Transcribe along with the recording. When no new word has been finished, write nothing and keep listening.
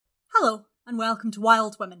Hello, and welcome to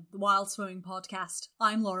Wild Women, the Wild Swimming Podcast.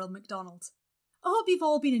 I'm Laurel McDonald. I hope you've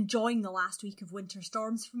all been enjoying the last week of winter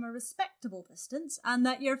storms from a respectable distance, and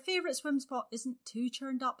that your favourite swim spot isn't too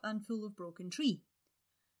churned up and full of broken tree.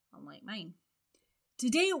 Unlike mine.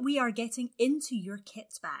 Today we are getting into your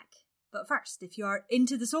kit bag. But first, if you are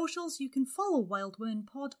into the socials, you can follow Wild Women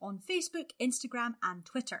Pod on Facebook, Instagram and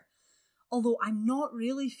Twitter. Although I'm not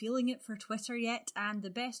really feeling it for Twitter yet, and the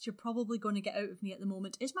best you're probably going to get out of me at the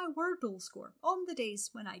moment is my Wordle score on the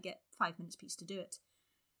days when I get 5 minutes piece to do it.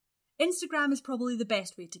 Instagram is probably the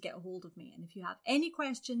best way to get a hold of me, and if you have any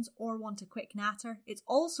questions or want a quick natter, it's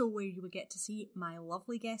also where you will get to see my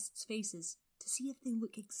lovely guests' faces to see if they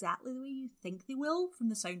look exactly the way you think they will from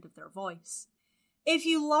the sound of their voice. If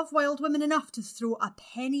you love Wild Women enough to throw a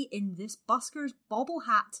penny in this busker's bobble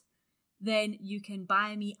hat, then you can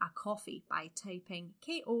buy me a coffee by typing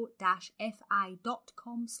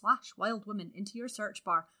ko-fi.com/wildwomen into your search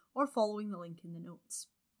bar or following the link in the notes.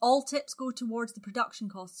 All tips go towards the production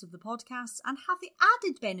costs of the podcasts and have the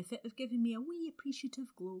added benefit of giving me a wee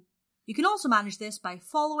appreciative glow. You can also manage this by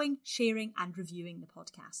following, sharing and reviewing the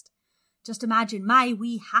podcast. Just imagine my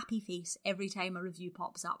wee happy face every time a review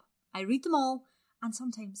pops up. I read them all, and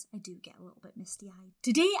sometimes I do get a little bit misty-eyed.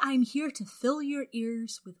 Today I'm here to fill your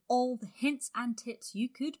ears with all the hints and tips you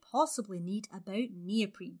could possibly need about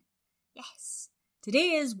neoprene. Yes,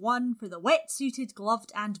 today is one for the wetsuited,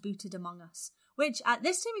 gloved and booted among us, which at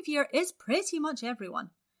this time of year is pretty much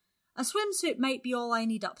everyone. A swimsuit might be all I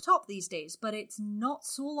need up top these days, but it's not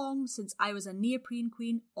so long since I was a neoprene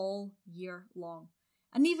queen all year long.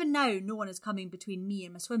 And even now, no one is coming between me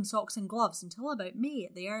and my swim socks and gloves until about May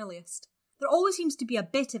at the earliest. There always seems to be a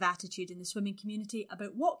bit of attitude in the swimming community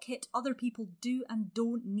about what kit other people do and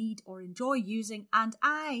don't need or enjoy using, and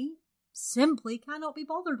I simply cannot be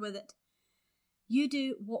bothered with it. You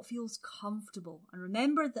do what feels comfortable, and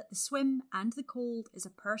remember that the swim and the cold is a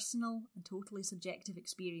personal and totally subjective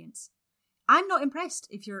experience. I'm not impressed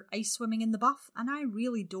if you're ice swimming in the Buff, and I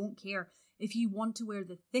really don't care if you want to wear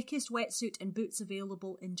the thickest wetsuit and boots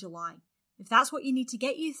available in July. If that's what you need to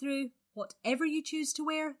get you through, whatever you choose to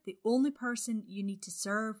wear, the only person you need to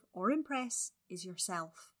serve or impress is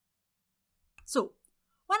yourself. So,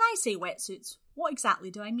 when I say wetsuits, what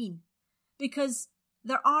exactly do I mean? Because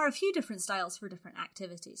there are a few different styles for different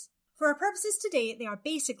activities. For our purposes today, they are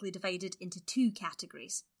basically divided into two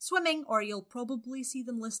categories. Swimming, or you'll probably see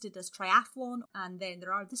them listed as triathlon, and then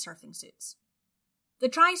there are the surfing suits. The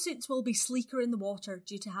tri-suits will be sleeker in the water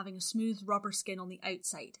due to having a smooth rubber skin on the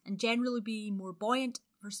outside and generally be more buoyant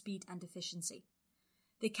for speed and efficiency.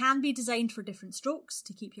 They can be designed for different strokes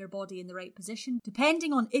to keep your body in the right position,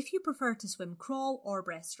 depending on if you prefer to swim crawl or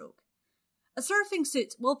breaststroke. A surfing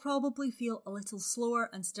suit will probably feel a little slower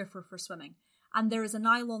and stiffer for swimming, and there is a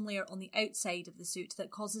nylon layer on the outside of the suit that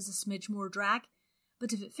causes a smidge more drag.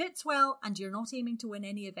 But if it fits well and you're not aiming to win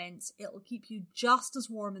any events, it'll keep you just as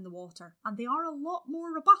warm in the water, and they are a lot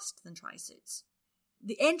more robust than tri-suits.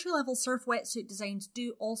 The entry-level surf wetsuit designs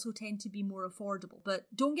do also tend to be more affordable, but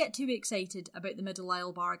don't get too excited about the middle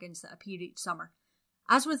aisle bargains that appear each summer.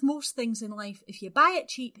 As with most things in life, if you buy it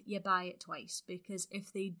cheap, you buy it twice, because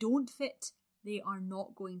if they don't fit, they are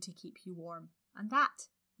not going to keep you warm, and that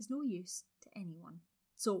is no use to anyone.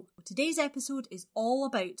 So, today's episode is all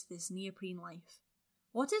about this neoprene life.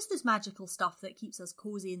 What is this magical stuff that keeps us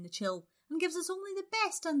cosy in the chill and gives us only the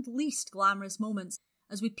best and least glamorous moments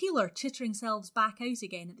as we peel our chittering selves back out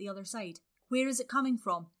again at the other side? Where is it coming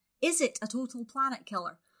from? Is it a total planet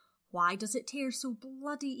killer? Why does it tear so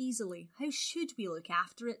bloody easily? How should we look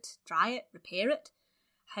after it, dry it, repair it?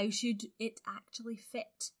 How should it actually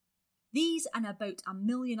fit? These and about a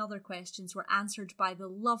million other questions were answered by the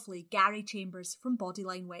lovely Gary Chambers from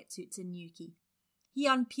Bodyline Wetsuits in Newquay. He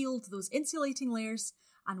unpeeled those insulating layers,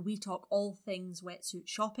 and we talk all things wetsuit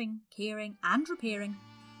shopping, caring and repairing,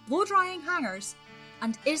 blow-drying hangers,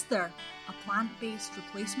 and is there a plant-based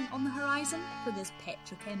replacement on the horizon for this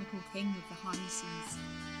petrochemical king of the high seas?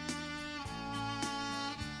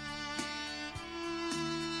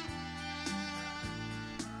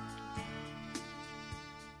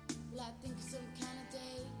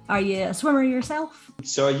 Are you a swimmer yourself?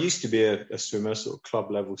 So I used to be a swimmer, sort of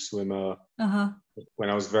club level swimmer when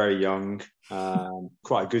I was very young.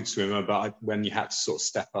 Quite a good swimmer, but when you had to sort of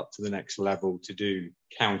step up to the next level to do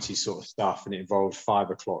county sort of stuff, and it involved 5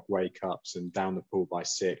 o'clock wake ups and down the pool by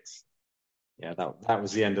 6. Yeah, that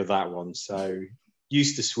was the end of that one. So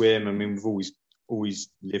used to swim. I mean, we've always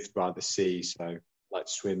lived by the sea, so like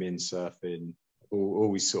swimming, surfing,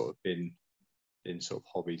 always sort of been in sort of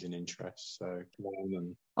hobbies and interests. So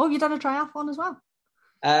you've done a triathlon as well?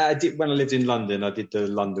 I did when I lived in London. I did the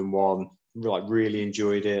London one. Really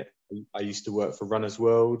enjoyed it. I used to work for Runner's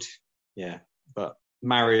World. Yeah, but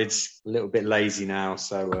married, a little bit lazy now.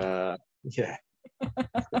 So, yeah,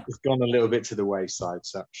 it's gone a little bit to the wayside,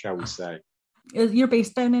 so, shall we say. You're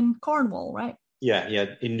based down in Cornwall, right? Yeah,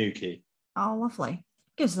 in Newquay. Oh, lovely.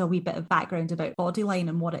 Gives us a wee bit of background about Bodyline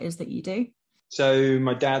and what it is that you do. So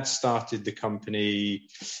my dad started the company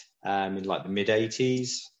in like the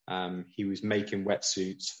mid-80s. He was making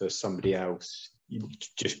wetsuits for somebody else,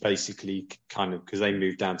 just basically kind of because they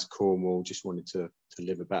moved down to Cornwall, just wanted to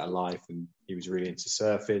live a better life, and he was really into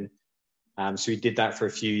surfing. So he did that for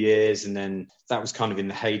a few years, and then that was kind of in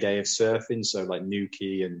the heyday of surfing. So like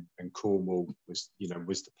Newquay and Cornwall was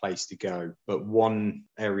the place to go. But one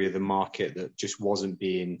area of the market that just wasn't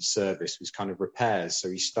being serviced was kind of repairs. So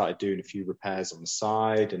he started doing a few repairs on the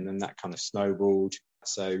side, and then that kind of snowballed.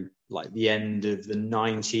 So like the end of the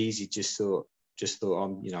 90s, he just thought,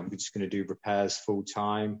 I'm just going to do repairs full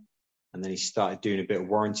time. And then he started doing a bit of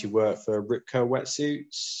warranty work for Rip Curl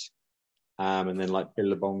wetsuits. And then like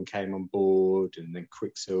Billabong came on board, and then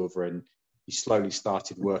Quicksilver, and he slowly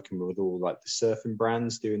started working with all like the surfing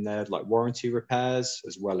brands doing their like warranty repairs,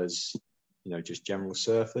 as well as, just general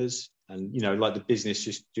surfers. And, like the business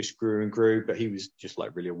just grew and grew, but he was just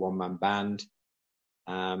like really a one-man band.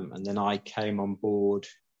 And then I came on board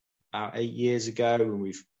about 8 years ago, and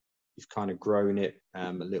we've kind of grown it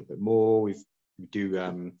a little bit more. We do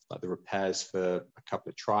like the repairs for a couple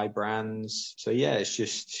of tri brands. So yeah, it's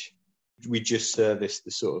just, we just service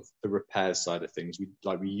the sort of the repair side of things.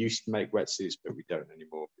 We used to make wetsuits, but we don't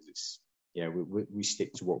anymore because it's, we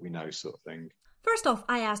stick to what we know sort of thing. First off,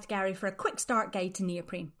 I asked Gary for a quick start guide to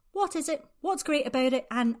neoprene. What is it? What's great about it?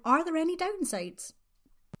 And are there any downsides?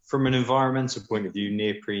 From an environmental point of view,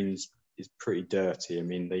 neoprene is pretty dirty. I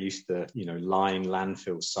mean, they used to, line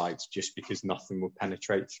landfill sites just because nothing will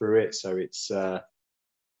penetrate through it. So it's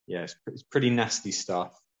pretty nasty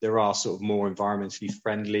stuff. There are sort of more environmentally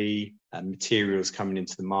friendly materials coming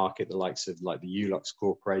into the market, the likes of like the Ulux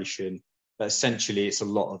Corporation. But essentially, it's a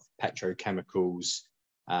lot of petrochemicals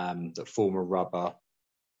that form a rubber.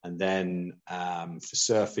 And then for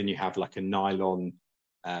surfing, you have like a nylon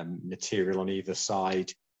material on either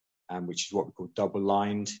side, which is what we call double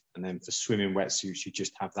lined. And then for swimming wetsuits, you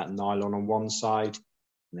just have that nylon on one side,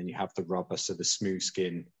 and then you have the rubber, so the smooth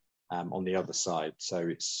skin on the other side. So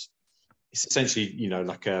it's essentially,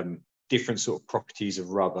 like different sort of properties of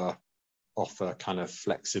rubber offer kind of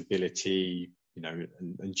flexibility,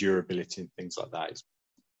 and durability and things like that. It's,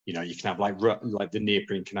 you can have like the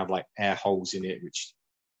neoprene can have like air holes in it, which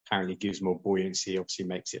apparently gives more buoyancy, obviously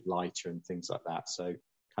makes it lighter and things like that. So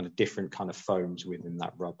kind of different kind of foams within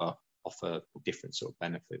that rubber offer different sort of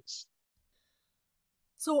benefits.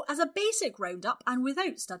 So as a basic roundup, and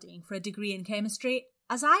without studying for a degree in chemistry,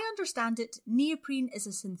 as I understand it, neoprene is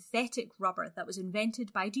a synthetic rubber that was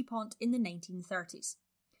invented by DuPont in the 1930s.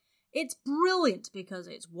 It's brilliant because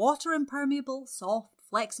it's water impermeable, soft,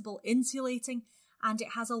 flexible, insulating, and it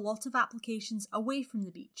has a lot of applications away from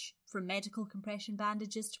the beach, from medical compression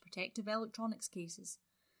bandages to protective electronics cases.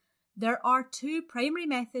 There are two primary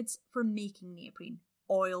methods for making neoprene,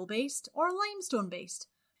 oil-based or limestone-based.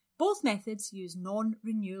 Both methods use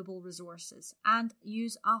non-renewable resources and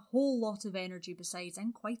use a whole lot of energy besides,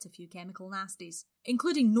 and quite a few chemical nasties,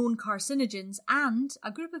 including known carcinogens and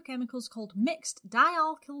a group of chemicals called mixed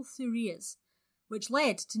dialkylthureas, which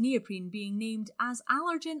led to neoprene being named as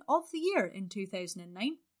Allergen of the Year in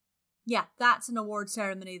 2009. Yeah, that's an award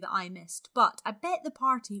ceremony that I missed, but I bet the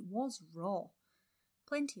party was raw.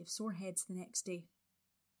 Plenty of sore heads the next day.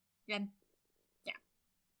 Yeah.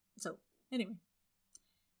 So, anyway.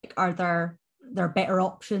 Are there better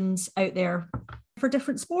options out there for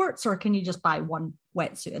different sports, or can you just buy one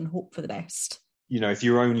wetsuit and hope for the best? If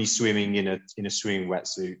you're only swimming in a swimming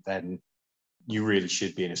wetsuit, then you really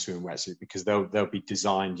should be in a swimming wetsuit, because they'll be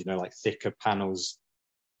designed, like thicker panels,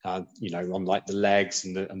 on like the legs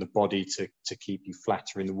and the body to keep you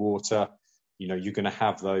flatter in the water. You're going to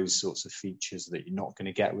have those sorts of features that you're not going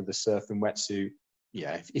to get with a surfing wetsuit.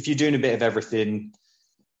 Yeah, if you're doing a bit of everything,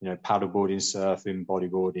 paddleboarding, surfing,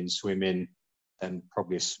 bodyboarding, swimming, then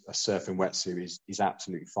probably a surfing wetsuit is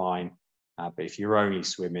absolutely fine. But if you're only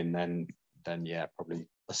swimming, then yeah, probably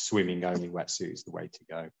a swimming only wetsuit is the way to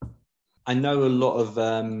go. I know a lot of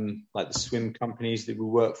like the swim companies that we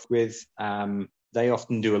work with, they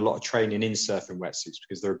often do a lot of training in surfing wetsuits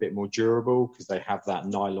because they're a bit more durable, because they have that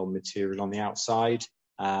nylon material on the outside.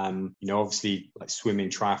 Obviously like swimming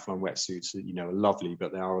triathlon wetsuits, are lovely,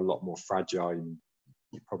 but they are a lot more fragile. And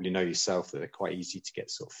you probably know yourself that they're quite easy to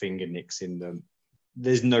get sort of finger nicks in them.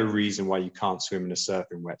 There's no reason why you can't swim in a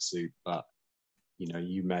surfing wetsuit, but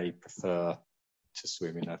you may prefer to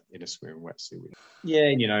swim in a swimming wetsuit. Yeah,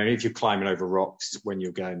 you know, if you're climbing over rocks when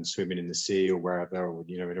you're going swimming in the sea or wherever, or,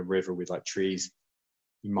 you know, in a river with like trees,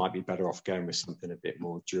 you might be better off going with something a bit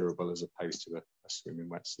more durable as opposed to a swimming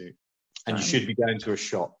wetsuit. And you should be going to a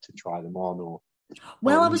shop to try them on.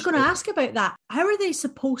 Well, I was going to ask about that. How are they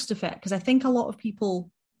supposed to fit? Because I think a lot of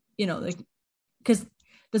people, you know, because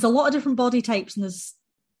there's a lot of different body types and there's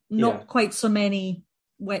not quite so many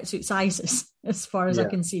wetsuit sizes as far as I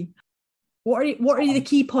can see. What are the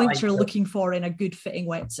key points you're looking for in a good fitting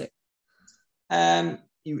wetsuit?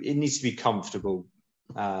 It needs to be comfortable.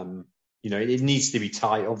 You know, it needs to be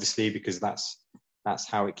tight, obviously, because that's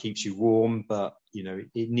how it keeps you warm. But, you know,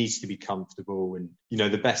 it needs to be comfortable. And, you know,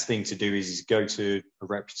 the best thing to do is go to a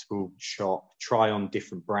reputable shop, try on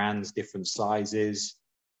different brands, different sizes.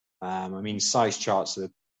 I mean, size charts are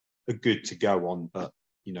good to go on, but,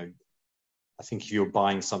 you know, I think if you're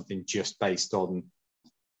buying something just based on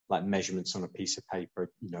like measurements on a piece of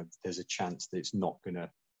paper, you know, there's a chance that it's not going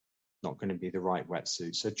to be the right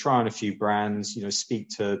wetsuit. So try on a few brands, you know, speak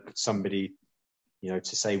to somebody, you know,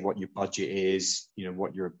 to say what your budget is, you know,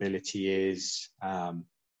 what your ability is, and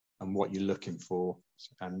what you're looking for.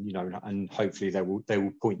 And, you know, and hopefully they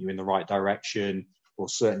will point you in the right direction, or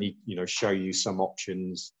certainly, you know, show you some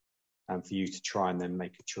options for you to try and then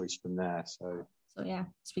make a choice from there. So yeah,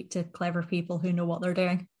 speak to clever people who know what they're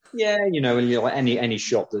doing. Yeah, you know, any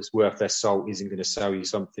shop that's worth their salt isn't going to sell you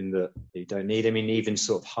something that you don't need. I mean, even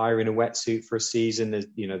sort of hiring a wetsuit for a season,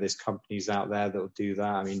 there's companies out there that will do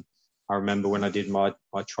that. I mean, I remember when I did my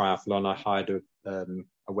triathlon, I hired a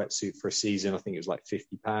wetsuit for a season. I think it was like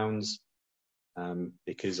 £50,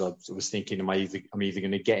 because I was thinking, I'm either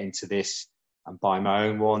going to get into this and buy my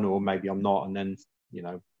own one, or maybe I'm not. And then, you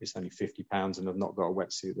know, it's only £50 and I've not got a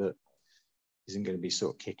wetsuit that isn't going to be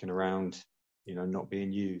sort of kicking around, you know, not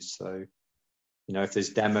being used. So, you know, if there's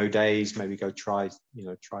demo days, maybe go try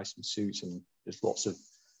some suits, and there's lots of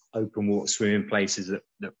open water swimming places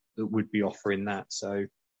that would be offering that. So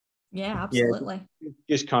yeah, absolutely. Yeah,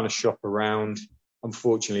 just kind of shop around.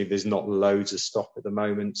 Unfortunately, there's not loads of stock at the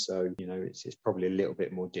moment, so, you know, it's probably a little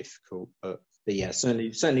bit more difficult. But yeah,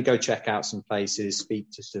 certainly go check out some places,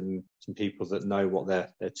 speak to some people that know what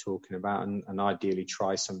they're talking about, and ideally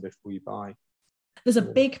try some before you buy. There's a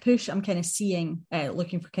big push I'm kind of seeing,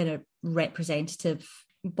 looking for kind of representative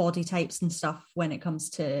body types and stuff when it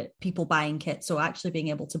comes to people buying kits. So actually being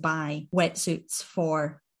able to buy wetsuits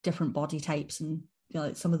for different body types, and, you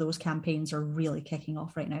know, some of those campaigns are really kicking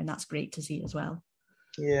off right now, and that's great to see as well.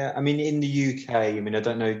 Yeah, I mean, in the UK, I mean, I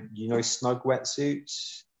don't know, you know Snug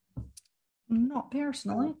Wetsuits? Not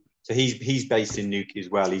personally. So he's based in Newquay as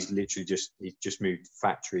well. He's literally just moved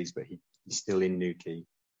factories, but he's still in Newquay.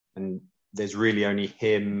 And there's really only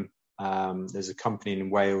him. There's a company in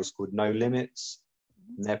Wales called No Limits,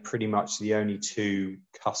 and they're pretty much the only two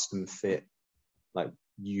custom fit like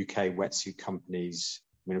UK wetsuit companies.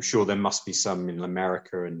 I mean, I'm sure there must be some in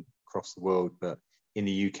America and across the world, but in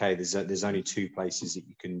the UK, there's only two places that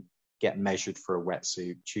you can get measured for a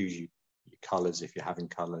wetsuit, choose your colours if you're having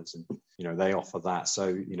colours, and, you know, they offer that. So,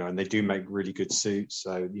 you know, and they do make really good suits.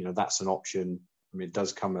 So, you know, that's an option. I mean, it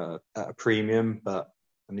does come at a premium, but,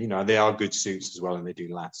 and, you know, they are good suits as well, and they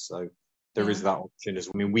do last. So there is that option as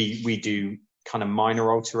well. I mean, we do kind of minor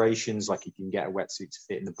alterations, like you can get a wetsuit to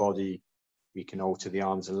fit in the body. We can alter the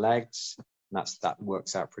arms and legs. And that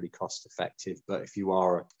works out pretty cost effective. But if you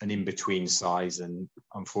are an in-between size, and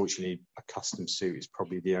unfortunately a custom suit is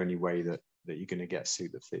probably the only way that you're going to get a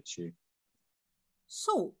suit that fits you.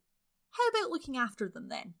 So, how about looking after them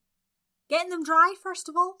then? Getting them dry, first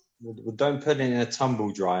of all? Well, don't put it in a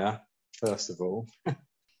tumble dryer, first of all.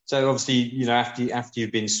 So obviously, you know, after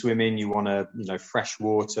you've been swimming, you want to, you know, fresh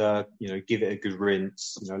water, you know, give it a good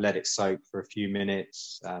rinse, you know, let it soak for a few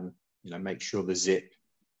minutes, you know, make sure the zip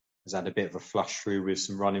has had a bit of a flush through with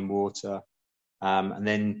some running water. And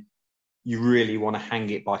then you really want to hang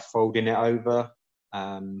it by folding it over.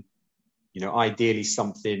 You know, ideally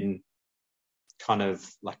something kind of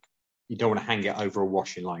like, you don't want to hang it over a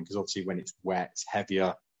washing line, because obviously when it's wet, it's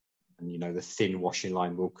heavier, and, you know, the thin washing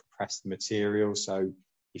line will compress the material. So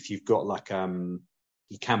if you've got like,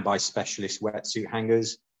 you can buy specialist wetsuit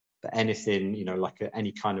hangers, but anything, you know, like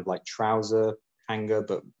any kind of like trouser hanger,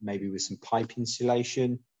 but maybe with some pipe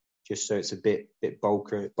insulation, just so it's a bit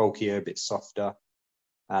bulkier, a bit softer,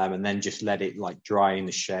 and then just let it like dry in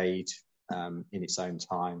the shade in its own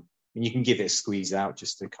time. And you can give it a squeeze out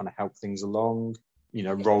just to kind of help things along. You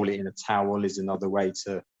know, roll it in a towel is another way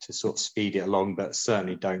to sort of speed it along, but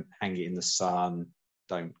certainly don't hang it in the sun.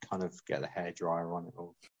 Don't kind of get the hairdryer on it,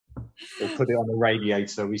 or put it on a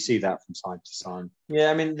radiator. We see that from time to time. Yeah,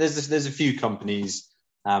 I mean, there's a few companies.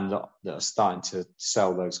 that are starting to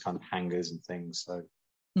sell those kind of hangers and things. So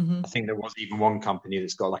I think there was even one company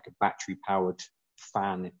that's got like a battery powered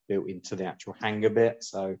fan built into the actual hanger bit.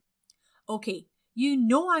 So okay, you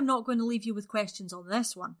know I'm not going to leave you with questions on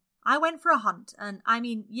this one. I went for a hunt, and I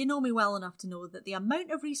mean, you know me well enough to know that the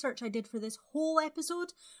amount of research I did for this whole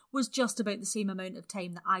episode was just about the same amount of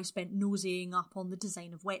time that I spent nosying up on the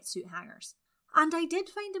design of wetsuit hangers. And I did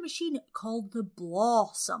find a machine called the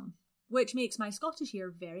Blossom, which makes my Scottish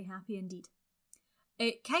ear very happy indeed.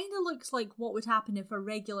 It kind of looks like what would happen if a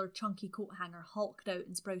regular chunky coat hanger hulked out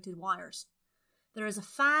and sprouted wires. There is a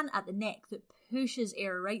fan at the neck that pushes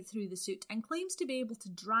air right through the suit and claims to be able to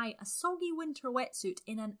dry a soggy winter wetsuit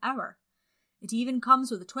in an hour. It even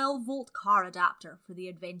comes with a 12-volt car adapter for the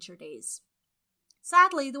adventure days.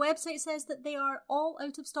 Sadly, the website says that they are all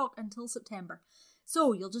out of stock until September,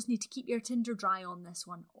 so you'll just need to keep your Tinder dry on this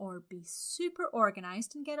one, or be super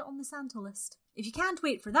organised and get it on the Santa list. If you can't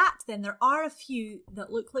wait for that, then there are a few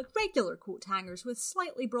that look like regular coat hangers with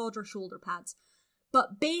slightly broader shoulder pads.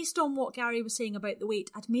 But based on what Gary was saying about the weight,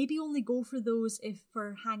 I'd maybe only go for those if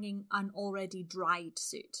for hanging an already dried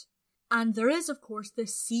suit. And there is, of course, the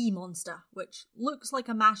Sea Monster, which looks like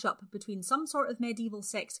a mashup between some sort of medieval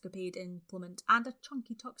sexcapade implement and a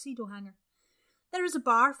chunky tuxedo hanger. There is a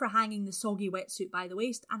bar for hanging the soggy wetsuit by the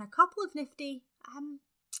waist, and a couple of nifty,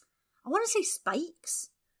 I want to say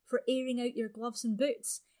spikes, for airing out your gloves and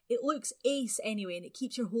boots. It looks ace anyway, and it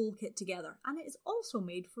keeps your whole kit together. And it is also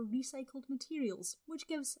made for recycled materials, which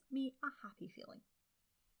gives me a happy feeling.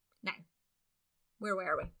 Now, where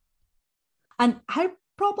were we? And how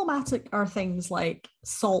problematic are things like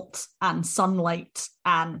salt and sunlight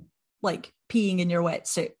and like peeing in your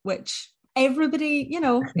wetsuit, which everybody, you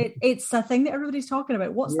know, it's a thing that everybody's talking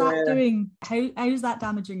about. What's that doing? How's that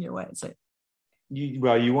damaging your wetsuit?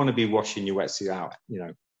 You want to be washing your wetsuit out,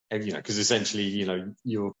 because essentially,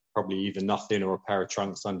 you're probably either nothing or a pair of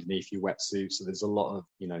trunks underneath your wetsuit. So there's a lot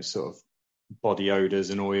of, sort of body odors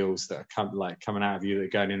and oils that are coming out of you that are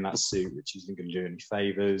going in that suit, which isn't going to do any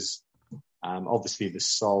favors. Obviously the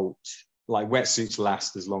salt, like wetsuits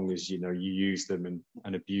last as long as, you use them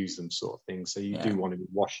and abuse them sort of thing. So you do want to be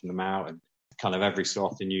washing them out and kind of every so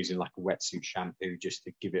often using like a wetsuit shampoo just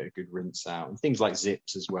to give it a good rinse out. And things like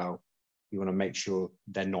zips as well. You want to make sure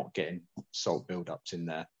they're not getting salt buildups in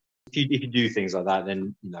there. If you do things like that,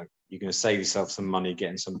 then, you're going to save yourself some money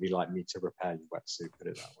getting somebody like me to repair your wetsuit, put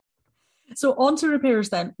it that way. So on to repairs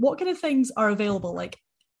then. What kind of things are available? Like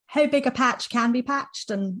how big a patch can be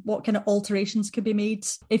patched and what kind of alterations could be made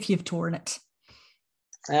if you've torn it?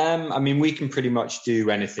 We can pretty much do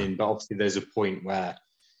anything, but obviously there's a point where,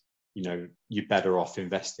 you're better off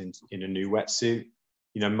investing in a new wetsuit.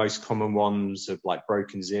 Most common ones are like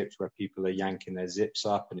broken zips where people are yanking their zips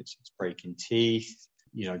up and it's breaking teeth.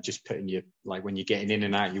 Just putting when you're getting in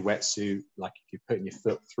and out of your wetsuit, like if you're putting your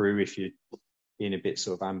foot through, if you're being a bit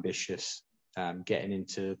sort of ambitious, getting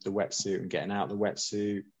into the wetsuit and getting out of the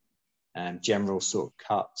wetsuit, general sort of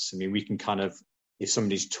cuts. We can kind of, if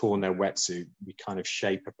somebody's torn their wetsuit, we kind of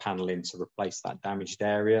shape a panel in to replace that damaged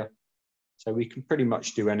area. So we can pretty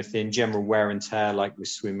much do anything. General wear and tear, like with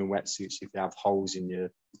swimming wetsuits, if you have holes in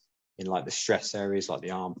like the stress areas, like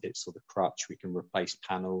the armpits or the crutch, we can replace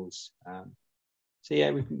panels.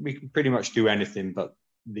 We can pretty much do anything, but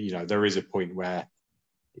there is a point where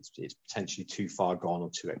it's potentially too far gone or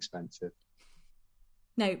too expensive.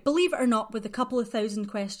 Now, believe it or not, with a couple of thousand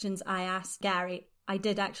questions I asked Gary, I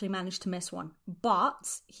did actually manage to miss one.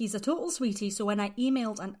 But he's a total sweetie, so when I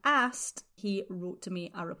emailed and asked, he wrote to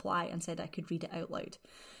me a reply and said I could read it out loud.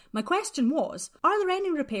 My question was, are there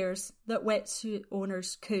any repairs that wetsuit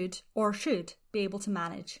owners could or should be able to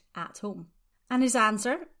manage at home? And his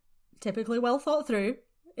answer, typically well thought through,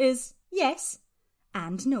 is yes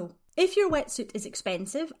and no. If your wetsuit is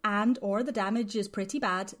expensive and or the damage is pretty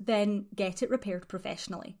bad, then get it repaired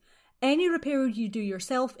professionally. Any repair you do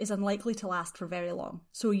yourself is unlikely to last for very long,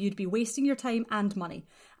 so you'd be wasting your time and money,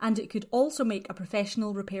 and it could also make a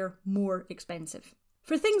professional repair more expensive.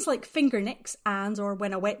 For things like finger nicks and or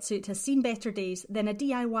when a wetsuit has seen better days, then a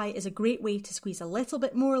DIY is a great way to squeeze a little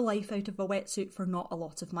bit more life out of a wetsuit for not a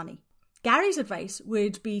lot of money. Gary's advice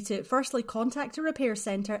would be to firstly contact a repair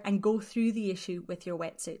centre and go through the issue with your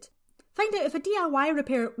wetsuit. Find out if a DIY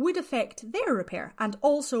repair would affect their repair and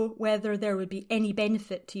also whether there would be any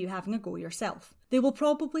benefit to you having a go yourself. They will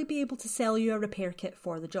probably be able to sell you a repair kit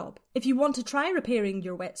for the job. If you want to try repairing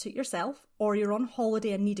your wetsuit yourself or you're on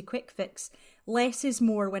holiday and need a quick fix, less is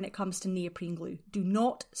more when it comes to neoprene glue. Do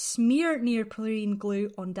not smear neoprene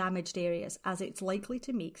glue on damaged areas as it's likely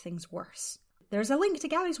to make things worse. There's a link to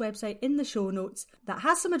Gary's website in the show notes that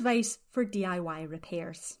has some advice for DIY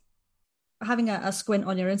repairs. having a squint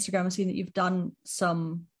on your Instagram, I've seen that you've done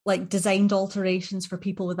some like designed alterations for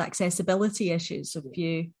people with accessibility issues.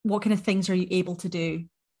 What kind of things are you able to do?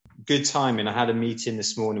 Good timing. I had a meeting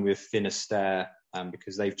this morning with Finisterre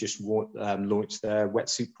because they've just launched their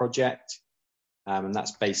wetsuit project. And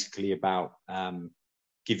that's basically about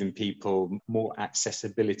giving people more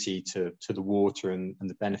accessibility to the water and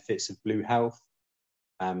the benefits of blue health.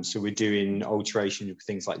 So we're doing alterations with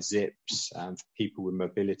things like zips for people with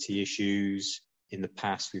mobility issues. In the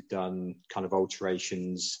past, we've done kind of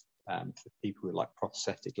alterations for people with like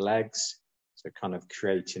prosthetic legs. So kind of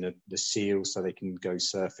creating the seal so they can go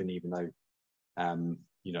surfing even though,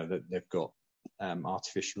 that they've got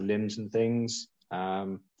artificial limbs and things.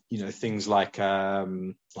 Things like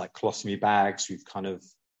colostomy bags. We've kind of,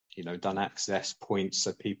 done access points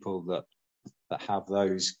so people that have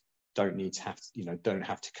those don't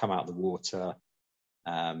have to come out of the water,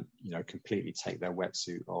 completely take their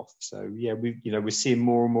wetsuit off. So yeah, we're seeing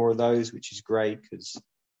more and more of those, which is great because,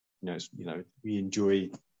 we enjoy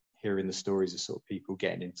hearing the stories of sort of people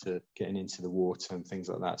getting into the water and things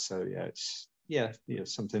like that. So yeah,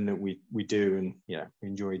 it's something that we do and we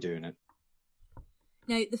enjoy doing it.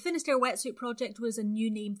 Now, the Finisterre Wetsuit Project was a new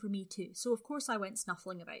name for me too, so of course I went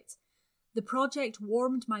snuffling about. The project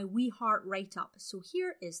warmed my wee heart right up, so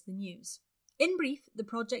here is the news. In brief, the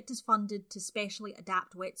project is funded to specially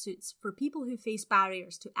adapt wetsuits for people who face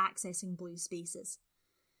barriers to accessing blue spaces.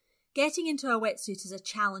 Getting into a wetsuit is a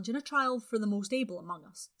challenge and a trial for the most able among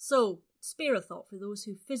us, so spare a thought for those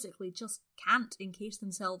who physically just can't encase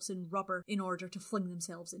themselves in rubber in order to fling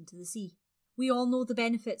themselves into the sea. We all know the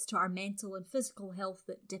benefits to our mental and physical health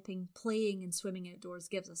that dipping, playing and swimming outdoors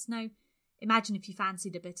gives us. Now, imagine if you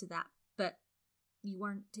fancied a bit of that, but you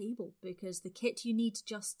weren't able because the kit you need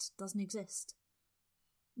just doesn't exist.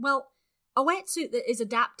 Well, a wetsuit that is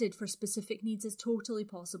adapted for specific needs is totally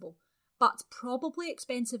possible, but probably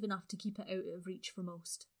expensive enough to keep it out of reach for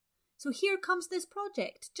most. So here comes this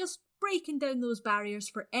project, just breaking down those barriers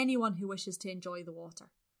for anyone who wishes to enjoy the water.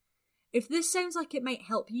 If this sounds like it might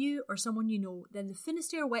help you or someone you know, then the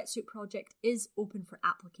Finisterre Wetsuit Project is open for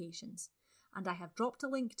applications, and I have dropped a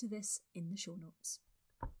link to this in the show notes.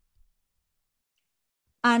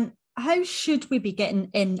 And how should we be getting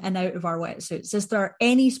in and out of our wetsuits? Is there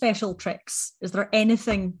any special tricks? Is there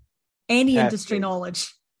anything, any industry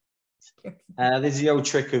knowledge? There's the old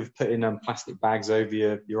trick of putting plastic bags over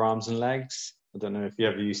your arms and legs. I don't know if you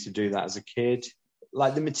ever used to do that as a kid.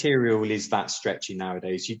 Like the material is that stretchy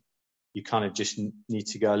nowadays. You kind of just need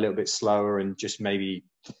to go a little bit slower and just maybe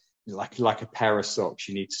like a pair of socks,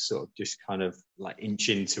 you need to sort of just kind of like inch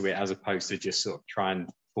into it as opposed to just sort of try and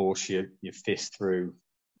force your fist through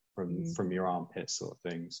from your armpit sort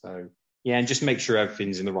of thing. So yeah, and just make sure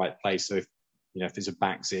everything's in the right place. So if there's a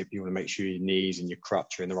back zip, you want to make sure your knees and your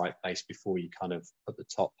crutch are in the right place before you kind of put the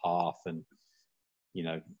top half and,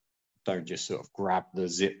 don't just sort of grab the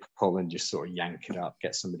zip pull and just sort of yank it up,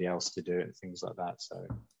 get somebody else to do it and things like that. So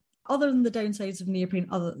other than the downsides of neoprene,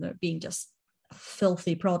 other than it being just a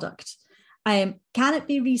filthy product, can it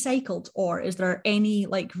be recycled or is there any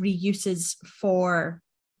like reuses for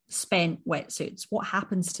spent wetsuits? What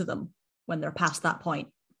happens to them when they're past that point?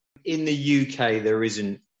 In the UK, there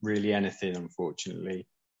isn't really anything, unfortunately.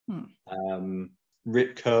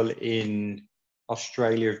 Rip Curl in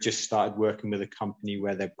Australia have just started working with a company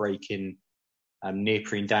where they're breaking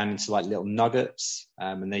neoprene down into like little nuggets,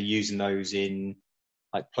 and they're using those in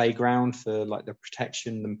like playground for like the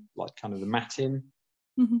protection, like kind of the matting.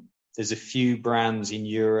 Mm-hmm. There's a few brands in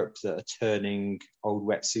Europe that are turning old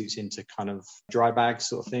wetsuits into kind of dry bag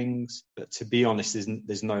sort of things. But to be honest,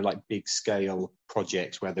 there's no like big scale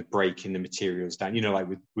projects where they're breaking the materials down, like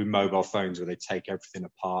with mobile phones where they take everything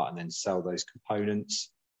apart and then sell those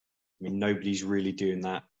components. I mean, nobody's really doing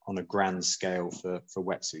that on a grand scale for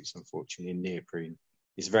wetsuits, unfortunately, in neoprene.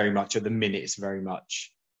 It's very much, at the minute, it's very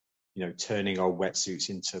much, turning old wetsuits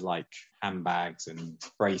into like handbags and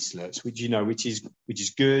bracelets, which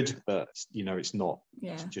is good, but it's not.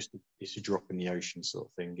 Yeah. It's a drop in the ocean sort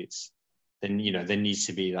of thing. There needs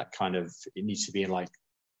to be that kind of, it needs to be like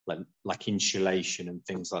insulation and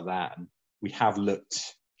things like that. And we have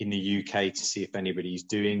looked in the UK to see if anybody's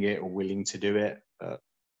doing it or willing to do it, but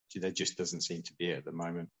there just doesn't seem to be it at the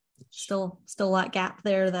moment. Still that gap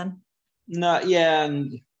there then. No, yeah,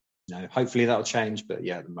 and hopefully that'll change, but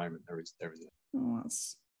yeah, at the moment there is. Oh,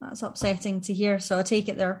 that's upsetting to hear. So I take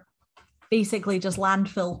it they're basically just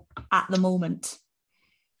landfill at the moment.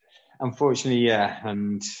 Unfortunately, yeah,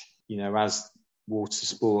 and as water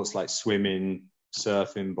sports like swimming,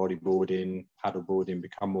 surfing, bodyboarding, paddleboarding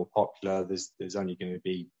become more popular, there's only going to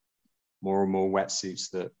be more and more wetsuits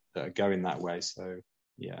that are going that way. So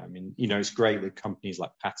I mean, it's great that companies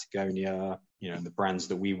like Patagonia, and the brands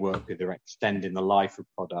that we work with are extending the life of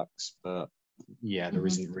products, but there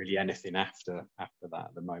isn't really anything after that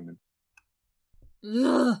at the moment.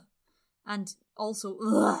 Ugh. And also,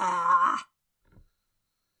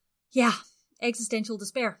 existential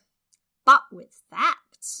despair. But with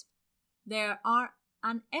facts, there are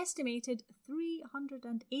an estimated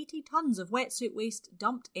 380 tonnes of wetsuit waste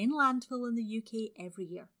dumped in landfill in the UK every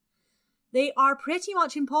year. They are pretty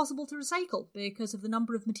much impossible to recycle because of the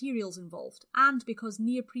number of materials involved, and because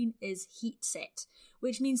neoprene is heat set,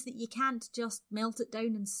 which means that you can't just melt it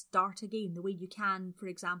down and start again the way you can, for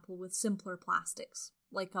example, with simpler plastics,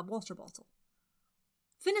 like a water bottle.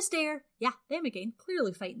 Finisterre, them again,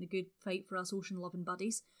 clearly fighting the good fight for us ocean-loving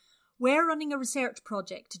buddies. We're running a research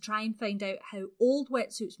project to try and find out how old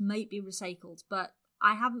wetsuits might be recycled, but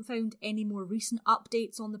I haven't found any more recent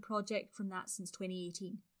updates on the project from that since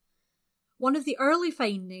 2018. One of the early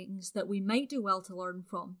findings that we might do well to learn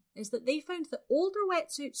from is that they found that older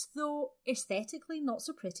wetsuits, though aesthetically not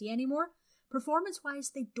so pretty anymore, performance-wise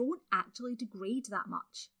they don't actually degrade that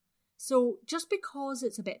much. So just because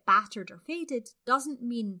it's a bit battered or faded doesn't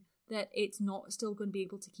mean that it's not still going to be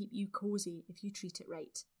able to keep you cosy if you treat it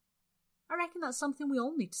right. I reckon that's something we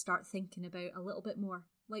all need to start thinking about a little bit more.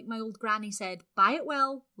 Like my old granny said, buy it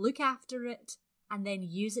well, look after it, and then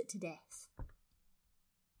use it to death.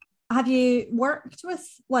 Have you worked with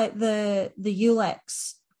like the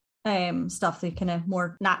Ulex stuff, the kind of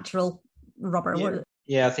more natural rubber?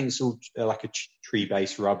 Yeah, I think it's all like a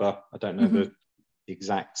tree-based rubber. I don't know the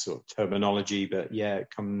exact sort of terminology, but it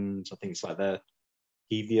comes, I think it's like the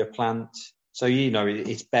Hevia plant. So,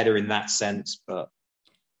 it's better in that sense, but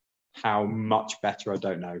how much better, I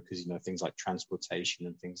don't know, because, things like transportation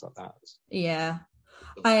and things like that. Yeah.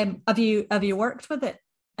 Have you worked with it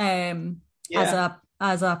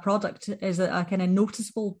as a product? Is it a kind of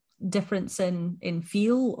noticeable difference in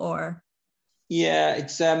feel or? Yeah,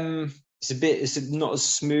 it's not as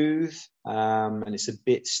smooth, and it's a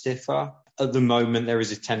bit stiffer. At the moment, there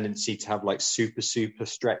is a tendency to have like super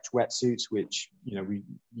stretch wetsuits, which, you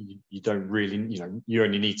don't really, you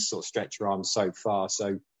only need to sort of stretch your arms so far.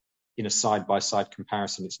 So in a side-by-side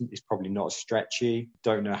comparison, it's probably not as stretchy.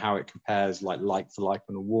 Don't know how it compares like for like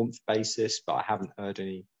on a warmth basis, but I haven't heard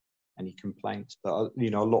any complaints. But, a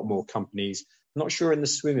lot more companies, I'm not sure in the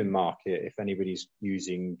swimming market if anybody's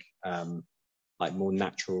using like more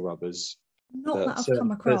natural rubbers. Not that I've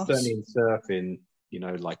come across. But certainly in surfing,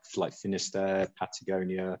 like Finisterre,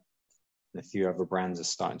 Patagonia, and a few other brands are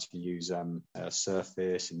starting to use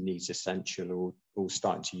Surface and Needs Essential, all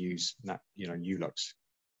starting to use that, Ulux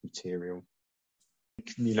material.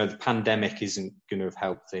 The pandemic isn't going to have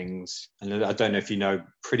helped things. And I don't know if you know,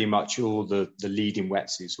 pretty much all the leading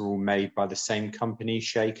wetsuits are all made by the same company,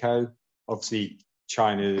 Shaco. Obviously,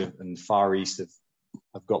 China and Far East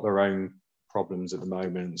have got their own problems at the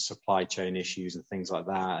moment, supply chain issues and things like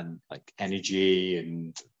that, and like energy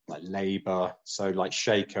and like labor. So like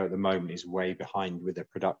Shaco at the moment is way behind with their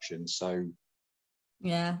production. So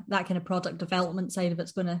yeah, that kind of product development side of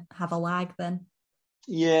it's going to have a lag then.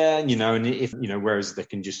 Yeah, and if whereas they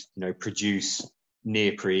can just produce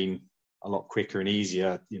neoprene a lot quicker and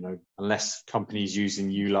easier, unless companies using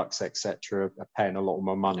Ulux etc. are paying a lot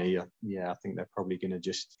more money. I think they're probably going to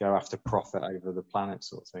just go after profit over the planet,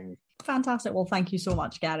 sort of thing. Fantastic. Well, thank you so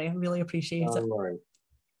much, Gary. I really appreciate it. No worries.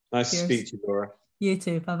 Nice to speak to you, Laura. You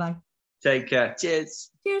too. Bye-bye. Take care. Cheers.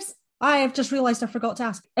 Cheers. I have just realised I forgot to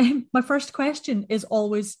ask. My first question is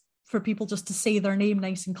always for people just to say their name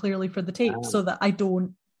nice and clearly for the tape so that I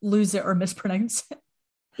don't lose it or mispronounce it.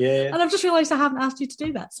 Yeah. And I've just realised I haven't asked you to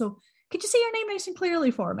do that. So could you say your name nice and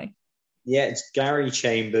clearly for me? Yeah, it's Gary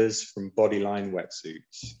Chambers from Bodyline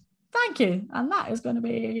Wetsuits. Thank you. And that is going to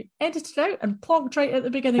be edited out and plonked right at the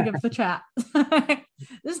beginning of the chat.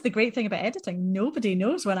 This is the great thing about editing. Nobody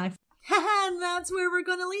knows when I've... And that's where we're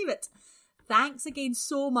going to leave it. Thanks again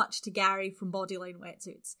so much to Gary from Bodyline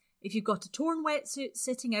Wetsuits. If you've got a torn wetsuit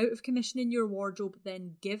sitting out of commission in your wardrobe,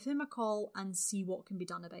 then give him a call and see what can be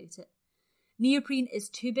done about it. Neoprene is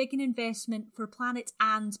too big an investment for planet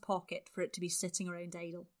and pocket for it to be sitting around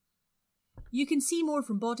idle. You can see more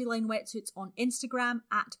from Bodyline Wetsuits on Instagram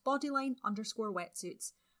at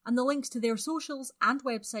bodyline_wetsuits, and the links to their socials and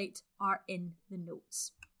website are in the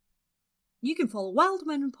notes. You can follow Wild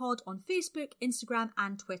Women Pod on Facebook, Instagram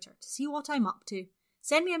and Twitter to see what I'm up to.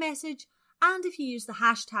 Send me a message, and if you use the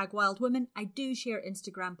hashtag WildWomen, I do share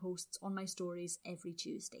Instagram posts on my stories every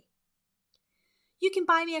Tuesday. You can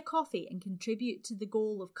buy me a coffee and contribute to the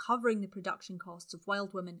goal of covering the production costs of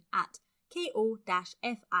Wild Women at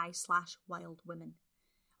ko-fi/wildwomen.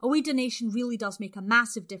 A wee donation really does make a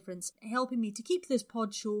massive difference, helping me to keep this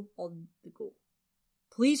pod show on the go.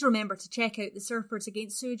 Please remember to check out the Surfers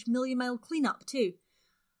Against Sewage Million Mile Cleanup too.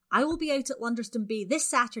 I will be out at Lunderston Bay this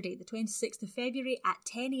Saturday, the 26th of February at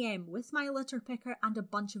 10 a.m. with my litter picker and a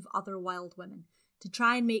bunch of other wild women to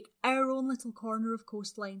try and make our own little corner of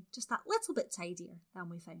coastline just that little bit tidier than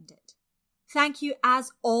we found it. Thank you,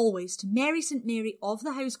 as always, to Mary St Mary of the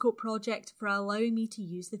Housecoat Project for allowing me to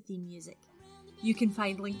use the theme music. You can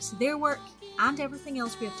find links to their work and everything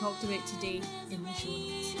else we have talked about today in the show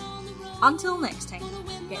notes. Until next time,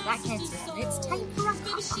 get that kettle on. It's time for a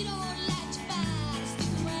cuppa.